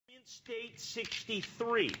Mint State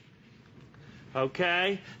 63.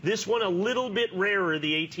 Okay, this one a little bit rarer.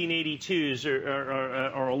 The 1882s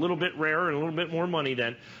are a little bit rarer and a little bit more money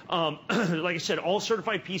then. Like I said, all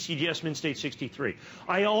certified PCGS Mint State 63.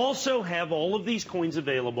 I also have all of these coins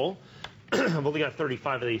available. I've only got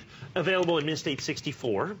 35 of these available in Mint State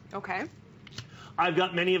 64. Okay. I've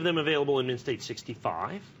got many of them available in Mint State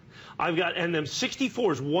 65. I've got, and them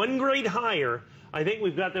 64s, one grade higher. I think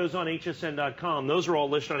we've got those on HSN.com. Those are all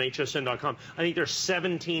listed on HSN.com. I think they're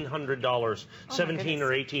 $1,700, $1,700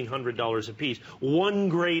 or $1,800 a piece. One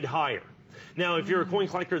grade higher. Now, if you're a coin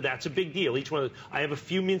collector, that's a big deal. Each one of those. I have a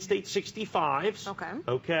few Mint State 65s. Okay.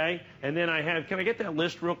 Okay. And then I have, can I get that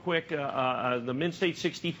list real quick? The Mint State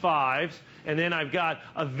 65s. And then I've got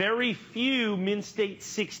a very few Mint State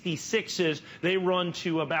 66s. They run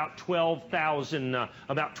to about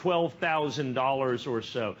 $12,000 or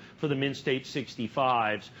so for the Mint State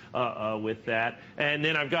 65s with that. And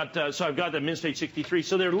then I've got, so I've got the Mint State 63.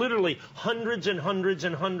 So there are literally hundreds and hundreds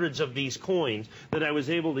and hundreds of these coins that I was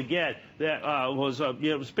able to get. That was,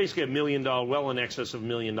 it was basically $1 million, well in excess of $1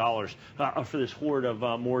 million for this hoard of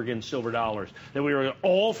Morgan silver dollars. That we were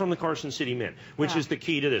all from the Carson City Mint, which is the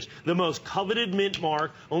key to this. The most coveted mint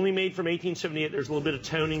mark, only made from 1878. There's a little bit of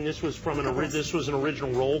toning. This was from an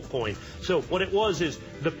original roll coin. So what it was is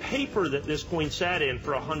the paper that this coin sat in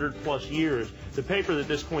for 100+ years. The paper that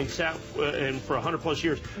this coin sat in for 100+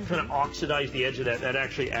 years kind of oxidized the edge of that. That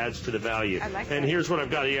actually adds to the value. I like that. And here's what I've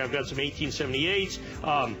got. Yeah, I've got some 1878s.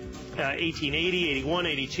 1880, 81,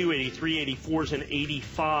 82, 83, 84s, and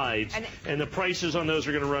 85s. And the prices on those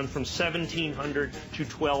are going to run from $1,700 to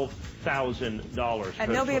 $12,000.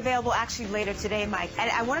 And they'll be available actually later today, Mike. And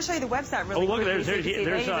I want to show you the website really quickly. Oh, look,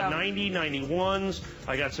 there's 90, 91s.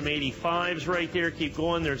 I got some 85s right there. Keep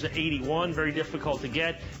going. There's an 81, very difficult to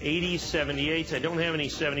get. 80s, 78s. I don't have any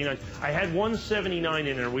 79s. I had one 79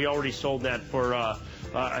 in there. We already sold that for,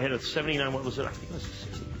 I had a 79, what was it? I think it was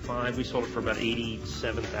 65. We sold it for about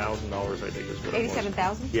 $87,000, I think is what it was.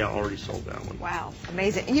 $87,000? Yeah, already sold that one. Wow,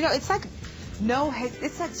 amazing. And you know, it's like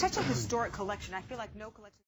it's like such a historic collection. I feel like no collection.